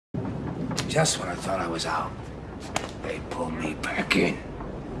Just when I thought I was out, they pulled me back in.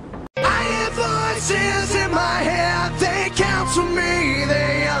 I hear voices in my head, they counsel me,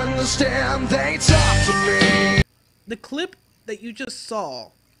 they understand, they talk to me. The clip that you just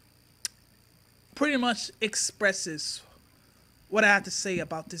saw pretty much expresses what I have to say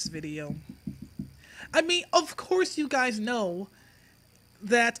about this video. I mean, of course you guys know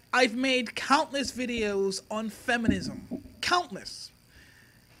that I've made countless videos on feminism. Countless.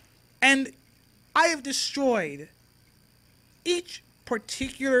 And I have destroyed each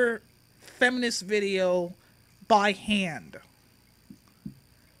particular feminist video by hand.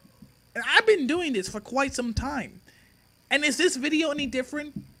 And I've been doing this for quite some time. And is this video any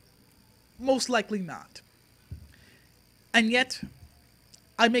different? Most likely not. And yet,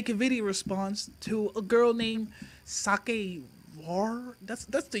 I make a video response to a girl named Sake War. That's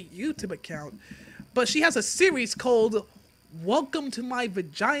the YouTube account. But she has a series called Welcome to My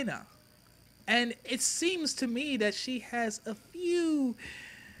Vagina. And it seems to me that she has a few...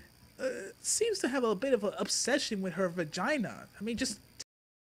 seems to have a bit of an obsession with her vagina. I mean, just...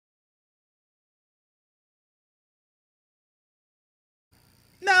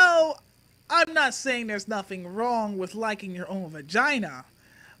 Now, I'm not saying there's nothing wrong with liking your own vagina,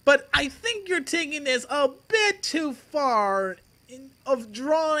 but I think you're taking this a bit too far of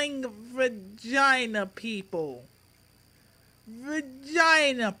drawing vagina people.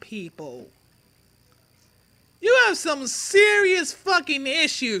 Vagina people. You have some serious fucking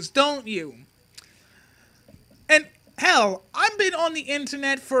issues, don't you? And hell, I've been on the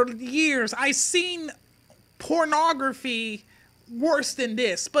internet for years. I've seen pornography worse than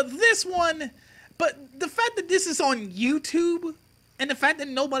this, but the fact that this is on YouTube and the fact that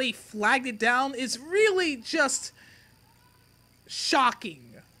nobody flagged it down is really just shocking.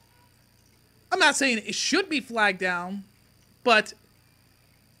 I'm not saying it should be flagged down, but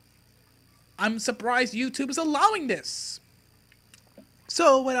I'm surprised YouTube is allowing this.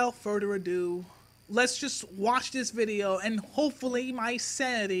 So without further ado, let's just watch this video and hopefully my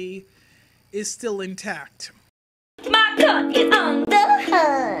sanity is still intact. My cup is on the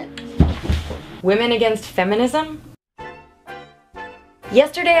hunt. Women against feminism?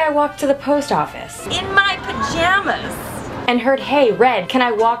 Yesterday I walked to the post office In my pajamas. and heard, "Hey, Red, can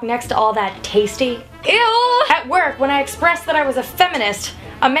I walk next to all that tasty?" Ew. At work, when I expressed that I was a feminist,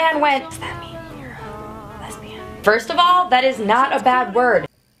 a man went, "Does that mean you're a lesbian?" First of all, that is not a bad word.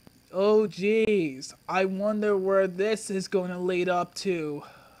 Oh geez, I wonder where this is going to lead up to.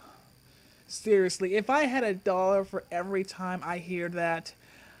 Seriously, if I had $1 for every time I hear that,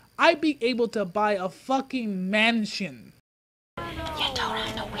 I'd be able to buy a fucking mansion. You don't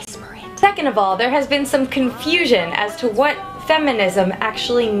have to whisper it. Second of all, there has been some confusion as to what feminism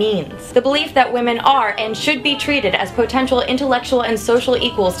actually means. The belief that women are and should be treated as potential intellectual and social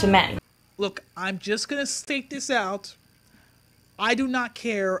equals to men. Look, I'm just gonna state this out. I do not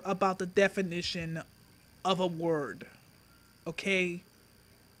care about the definition of a word, okay?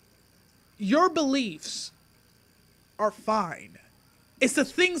 Your beliefs are fine. It's the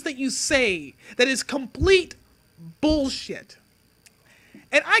things that you say that is complete bullshit.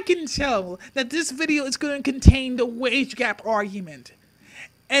 And I can tell that this video is going to contain the wage gap argument.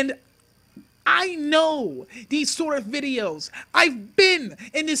 And I know these sort of videos. I've been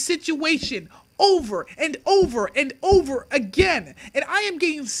in this situation over and over and over again. And I am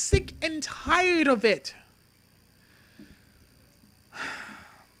getting sick and tired of it.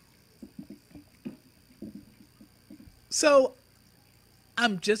 So,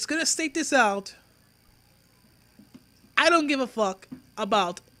 I'm just gonna state this out. I don't give a fuck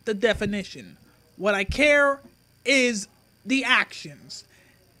about the definition. What I care is the actions.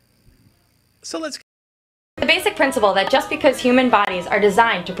 So let's... The basic principle that just because human bodies are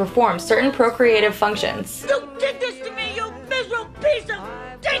designed to perform certain procreative functions, You did this to me, you miserable piece of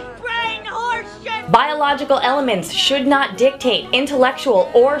dick brain horse shit. biological elements should not dictate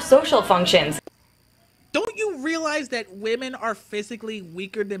intellectual or social functions. Don't you realize that women are physically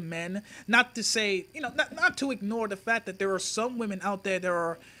weaker than men? Not to say, you know, not to ignore the fact that there are some women out there that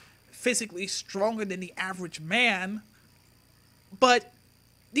are physically stronger than the average man, but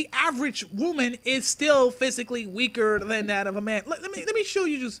the average woman is still physically weaker than that of a man. Let me show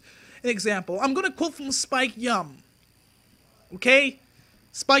you just an example. I'm gonna quote from Spike Yum. Okay?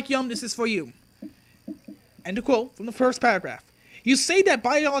 Spike Yum, this is for you. And to quote from the first paragraph. You say that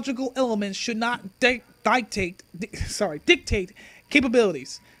biological elements should not dictate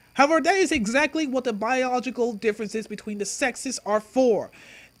capabilities. However, that is exactly what the biological differences between the sexes are for.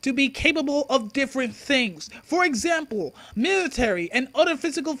 To be capable of different things. For example, military and other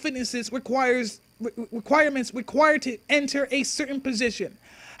physical fitnesses requirements required to enter a certain position.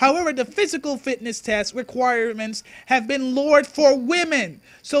 However, the physical fitness test requirements have been lowered for women.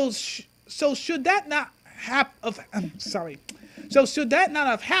 So should that not have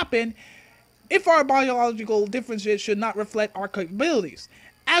happened if our biological differences should not reflect our capabilities?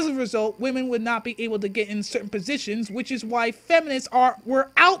 As a result, women would not be able to get in certain positions, which is why feminists were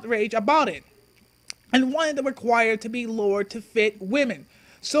outraged about it and wanted the required to be lowered to fit women.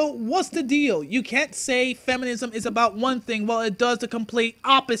 So what's the deal? You can't say feminism is about one thing while it does the complete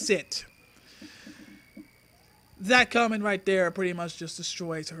opposite. That comment right there pretty much just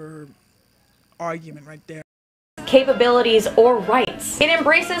destroys her argument right there. Capabilities or rights. It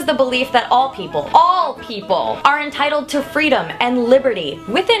embraces the belief that all people, are entitled to freedom and liberty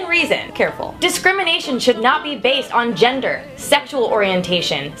within reason. Careful. Discrimination should not be based on gender, sexual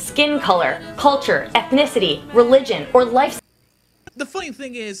orientation, skin color, culture, ethnicity, religion, or life. The funny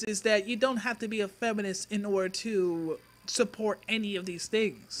thing is that you don't have to be a feminist in order to support any of these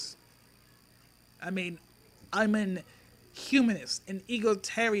things. I mean, I'm an humanist, an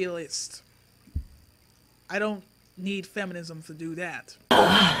egalitarianist. I don't need feminism to do that.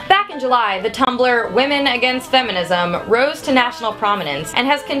 Back in July, the Tumblr Women Against Feminism rose to national prominence and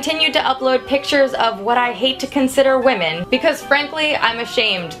has continued to upload pictures of what I hate to consider women because frankly, I'm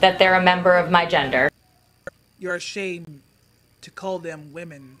ashamed that they're a member of my gender. You're ashamed to call them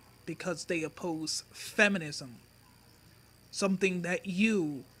women because they oppose feminism. Something that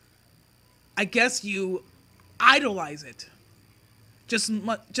I guess you idolize it. Just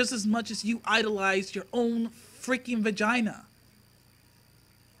as much as you idolize your own freaking vagina.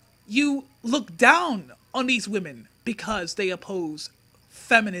 You look down on these women because they oppose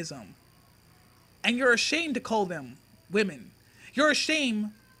feminism. And you're ashamed to call them women. You're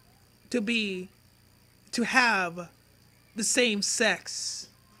ashamed to have the same sex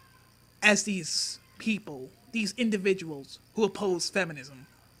as these people, these individuals who oppose feminism.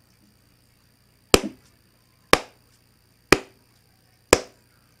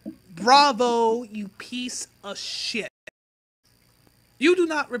 Bravo, you piece of shit. You do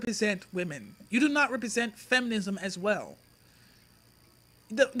not represent women. You do not represent feminism as well.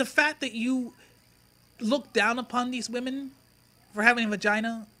 The fact that you look down upon these women for having a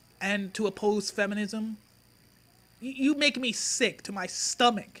vagina and to oppose feminism, you make me sick to my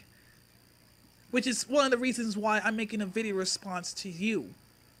stomach. Which is one of the reasons why I'm making a video response to you.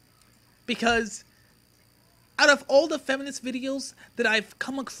 Because out of all the feminist videos that I've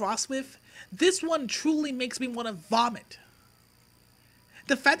come across with, this one truly makes me want to vomit.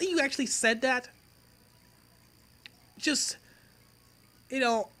 The fact that you actually said that, just,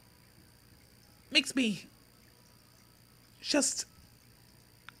 makes me just,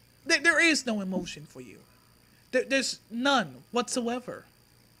 there is no emotion for you. There's none whatsoever.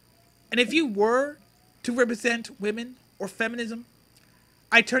 And if you were to represent women or feminism,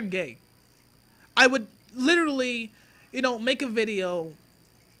 I'd turn gay. I would literally, make a video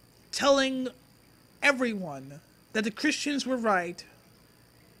telling everyone that the Christians were right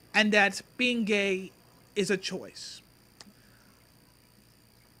and that being gay is a choice.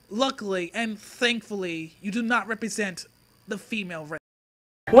 Luckily and thankfully, you do not represent the female race.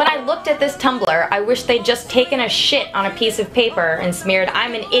 When I looked at this Tumblr, I wish they'd just taken a shit on a piece of paper and smeared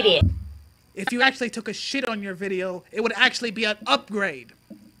 "I'm an idiot." If you actually took a shit on your video, it would actually be an upgrade.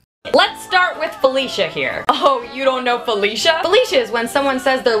 Let's start with Felicia here. Oh, you don't know Felicia? Felicia is when someone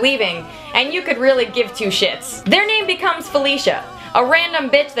says they're leaving, and you could really give two shits. Their name becomes Felicia, a random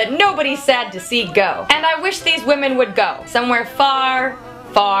bitch that nobody's sad to see go. And I wish these women would go. Somewhere far,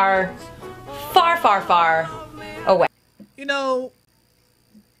 far, far, far, far away.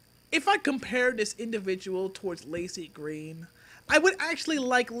 If I compare this individual towards Lacey Green, I would actually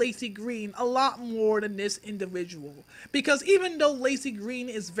like Lacey Green a lot more than this individual. Because even though Lacey Green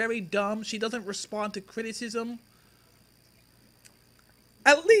is very dumb, she doesn't respond to criticism.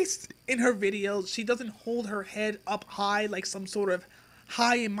 At least in her videos, she doesn't hold her head up high like some sort of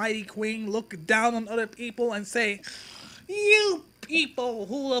high and mighty queen, look down on other people and say, "You people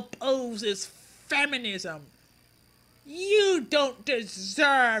who opposes feminism, you don't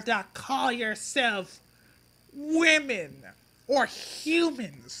deserve to call yourself women or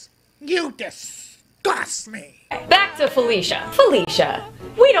humans. You disgust me." Back to Felicia. Felicia,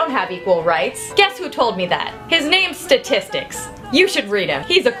 we don't have equal rights. Guess who told me that? His name's Statistics. You should read him.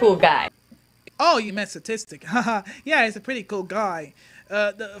 He's a cool guy. Oh, you meant Statistic. Haha, yeah, he's a pretty cool guy.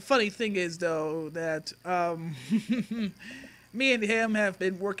 The funny thing is, though, that me and him have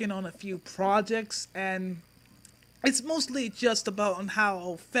been working on a few projects, and it's mostly just about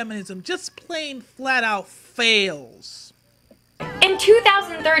how feminism just plain flat out fails. In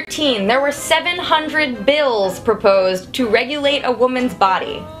 2013, there were 700 bills proposed to regulate a woman's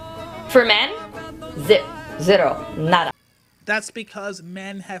body. For men, zero, nada. That's because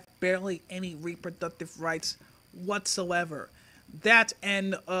men have barely any reproductive rights whatsoever. That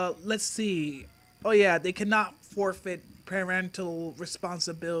and, let's see. Oh yeah, they cannot forfeit parental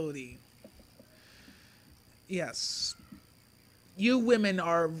responsibility. Yes. You women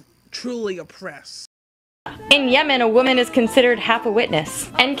are truly oppressed. In Yemen, a woman is considered half a witness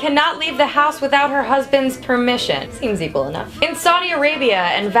and cannot leave the house without her husband's permission. Seems equal enough. In Saudi Arabia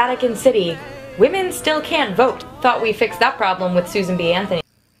and Vatican City, women still can't vote. Thought we fixed that problem with Susan B. Anthony.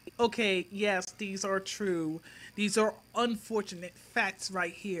 Okay, yes, these are true. These are unfortunate facts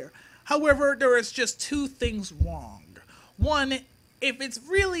right here. However, there is just two things wrong. One, if it's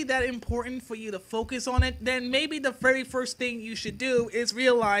really that important for you to focus on it, then maybe the very first thing you should do is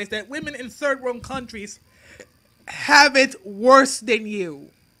realize that women in third world countries have it worse than you.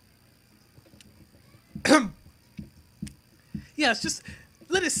 Yes, just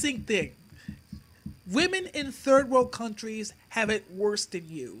let it sink in. Women in third world countries have it worse than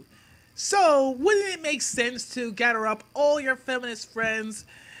you. So, wouldn't it make sense to gather up all your feminist friends,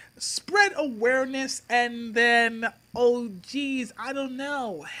 spread awareness, and then, oh geez, I don't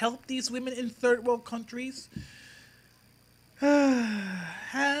know, help these women in third world countries?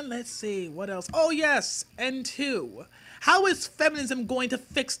 And let's see, what else? Oh yes, and two, how is feminism going to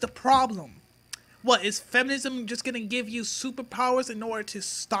fix the problem? What, is feminism just going to give you superpowers in order to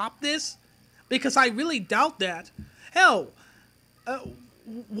stop this? Because I really doubt that. Hell,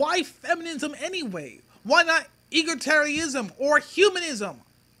 why feminism anyway? Why not egalitarianism or humanism?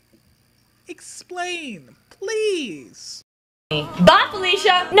 Explain, please. Bye,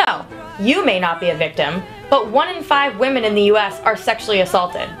 Felicia! No, you may not be a victim, but 1 in 5 women in the US are sexually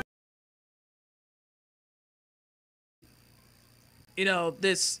assaulted. You know,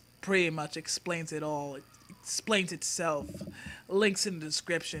 this pretty much explains it all. It explains itself. Links in the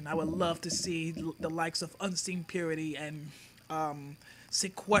description. I would love to see the likes of Unseen Purity and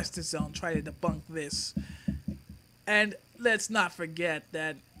Sequester Zone try to debunk this. And let's not forget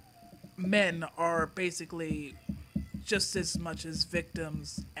that men are basically just as much as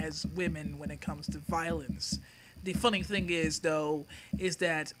victims as women when it comes to violence. The funny thing is, though, is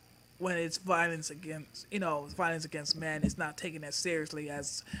that when it's violence against, violence against men, it's not taken as seriously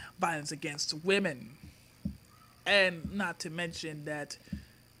as violence against women. And not to mention that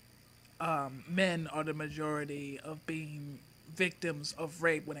men are the majority of being victims of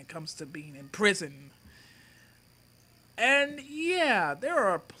rape when it comes to being in prison. And yeah, there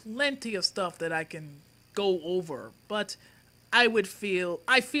are plenty of stuff that I can go over, but I feel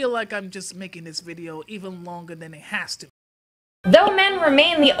like I'm just making this video even longer than it has to. Though men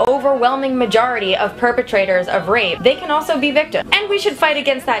remain the overwhelming majority of perpetrators of rape, they can also be victims. And we should fight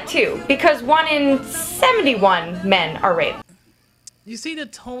against that too, because 1 in 71 men are raped. You see the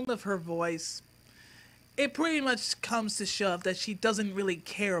tone of her voice? It pretty much comes to shove that she doesn't really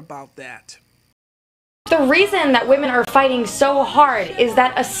care about that. The reason that women are fighting so hard is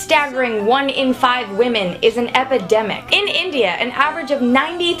that a staggering 1 in 5 women is an epidemic. In India, an average of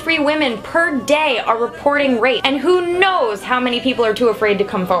 93 women per day are reporting rape, and who knows how many people are too afraid to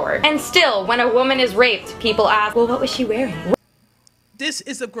come forward. And still, when a woman is raped, people ask, well, what was she wearing? This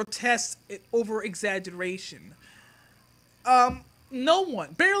is a grotesque over-exaggeration.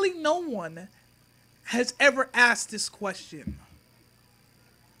 Barely no one has ever asked this question.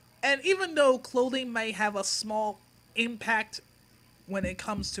 And even though clothing may have a small impact when it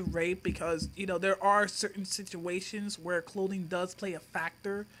comes to rape, because, there are certain situations where clothing does play a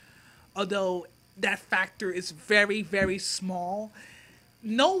factor, although that factor is very, very small,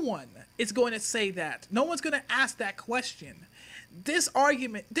 no one is going to say that. No one's going to ask that question. This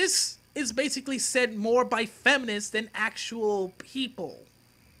is basically said more by feminists than actual people.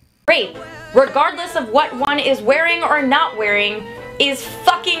 Rape, regardless of what one is wearing or not wearing, is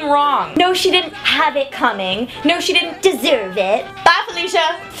fucking wrong. No, she didn't have it coming. No, she didn't deserve it. Bye,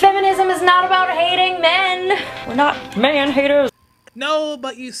 Felicia. Feminism is not about hating men. We're not man haters. No,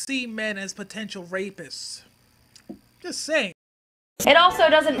 but you see men as potential rapists. Just saying. It also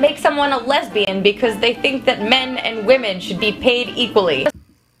doesn't make someone a lesbian because they think that men and women should be paid equally.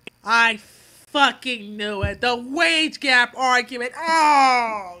 I fucking knew it. The wage gap argument.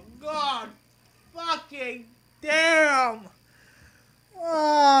 Oh, God. Fucking damn.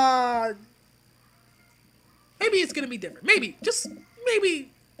 Maybe it's gonna be different. Maybe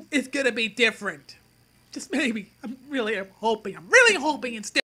it's gonna be different. Just maybe. I'm really hoping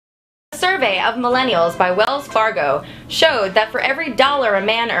instead. A survey of millennials by Wells Fargo showed that for every $1 a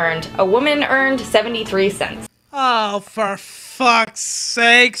man earned, a woman earned 73 cents. Oh, for fuck's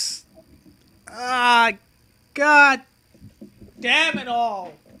sakes. Ah, God damn it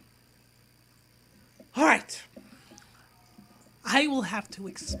all. Alright. I will have to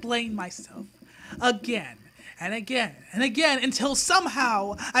explain myself again and again and again until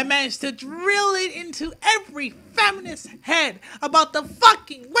somehow I manage to drill it into every feminist head about the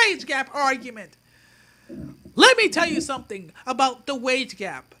fucking wage gap argument. Let me tell you something about the wage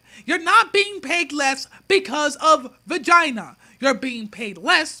gap. You're not being paid less because of vagina. You're being paid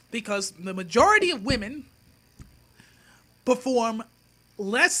less because the majority of women perform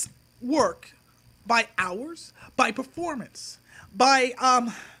less work by hours, by performance, by,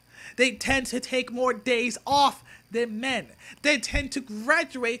 they tend to take more days off than men. They tend to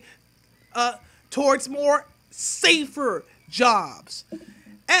graduate, towards more safer jobs.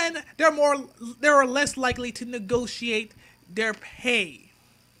 And they're less likely to negotiate their pay.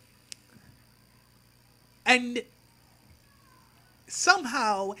 And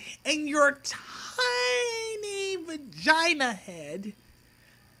somehow, in your tiny vagina head,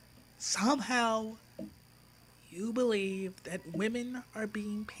 somehow you believe that women are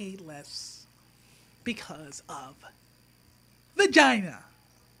being paid less because of vagina.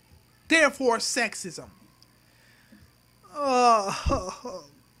 Therefore, sexism. Oh,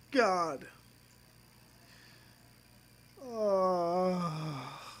 God. Oh.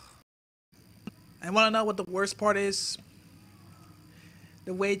 And want to know what the worst part is?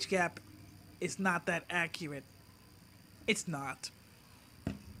 The wage gap is not that accurate. It's not.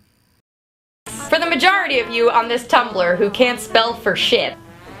 For the majority of you on this Tumblr who can't spell for shit,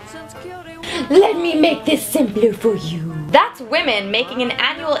 let me make this simpler for you. That's women making an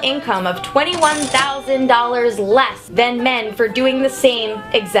annual income of $21,000 less than men for doing the same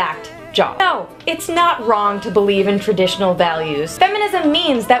exact job. No, it's not wrong to believe in traditional values. Feminism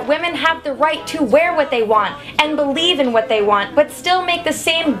means that women have the right to wear what they want and believe in what they want, but still make the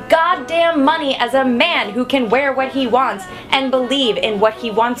same goddamn money as a man who can wear what he wants and believe in what he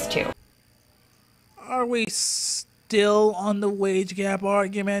wants to. Are we still on the wage gap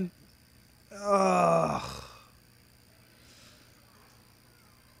argument? Ugh.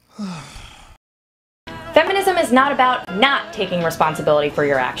 Feminism is not about not taking responsibility for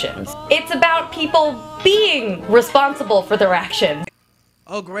your actions. It's about people being responsible for their actions.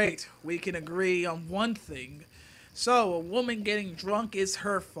 Oh great, we can agree on one thing. So, a woman getting drunk is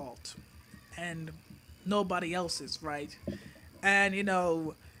her fault. And nobody else's, right? And you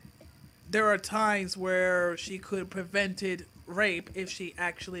know, there are times where she could have prevented rape if she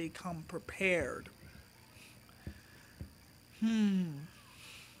actually come prepared.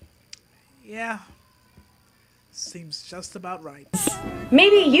 Yeah. Seems just about right.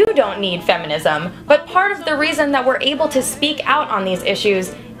 Maybe you don't need feminism, but part of the reason that we're able to speak out on these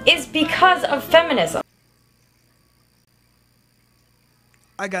issues is because of feminism.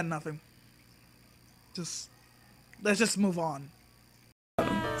 I got nothing. Let's just move on.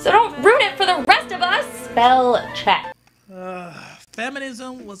 So don't ruin it for the rest of us! Spell check.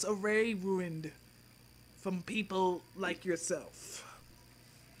 Feminism was already ruined from people like yourself.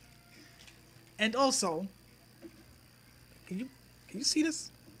 And also, can you see this?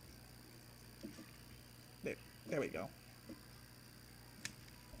 There we go.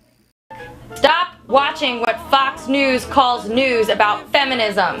 Stop watching what Fox News calls news about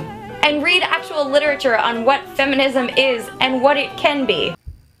feminism, and read actual literature on what feminism is and what it can be.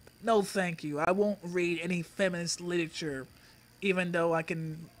 No, thank you. I won't read any feminist literature, even though I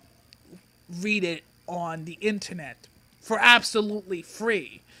can read it on the internet for absolutely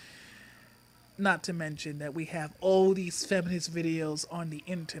free. Not to mention that we have all these feminist videos on the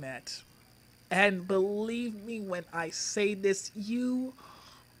internet. And believe me when I say this, you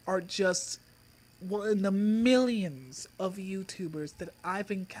are just one of the millions of YouTubers that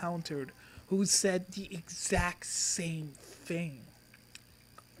I've encountered who said the exact same thing.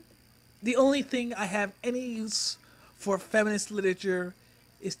 The only thing I have any use for feminist literature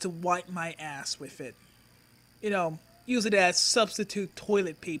is to wipe my ass with it. You know, use it as substitute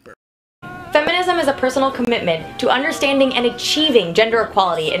toilet paper. Feminism is a personal commitment to understanding and achieving gender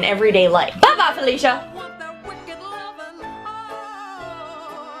equality in everyday life. Bye-bye, Felicia!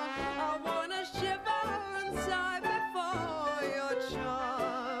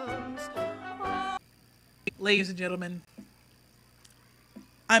 Ladies and gentlemen,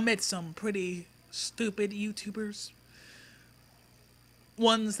 I met some pretty stupid YouTubers.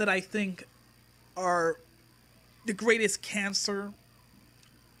 Ones that I think are the greatest cancer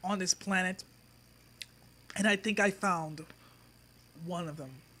on this planet. And I think I found one of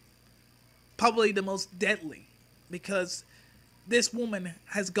them. Probably the most deadly. Because this woman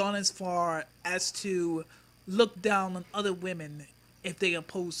has gone as far as to look down on other women if they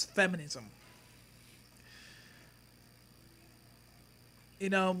oppose feminism. You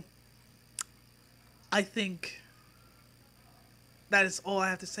know, I think that is all I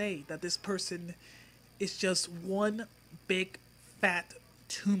have to say. That this person is just one big fat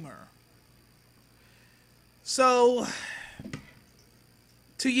tumor. So,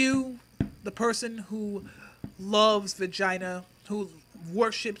 to you, the person who loves vagina, who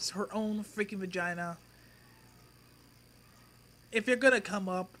worships her own freaking vagina, if you're gonna come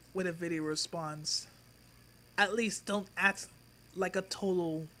up with a video response, at least don't act like a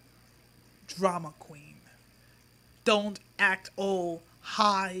total drama queen. Don't act all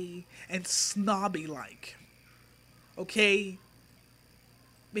high and snobby like. Okay?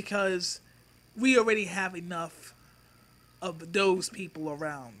 Because we already have enough of those people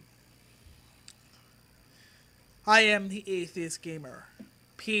around. I am the Atheist Gamer.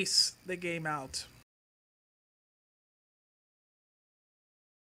 Peace the game out.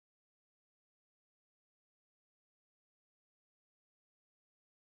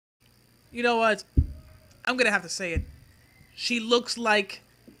 You know what? I'm gonna have to say it. She looks like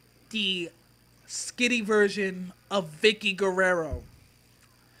the skinny version of Vicky Guerrero.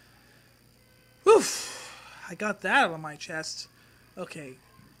 Oof. I got that out of my chest. Okay,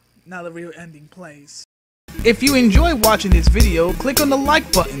 now the real ending plays. If you enjoy watching this video, click on the like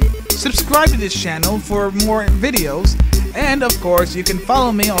button. Subscribe to this channel for more videos. And of course, you can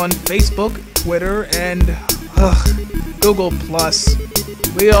follow me on Facebook, Twitter, and Google+.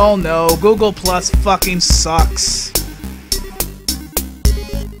 We all know Google Plus fucking sucks.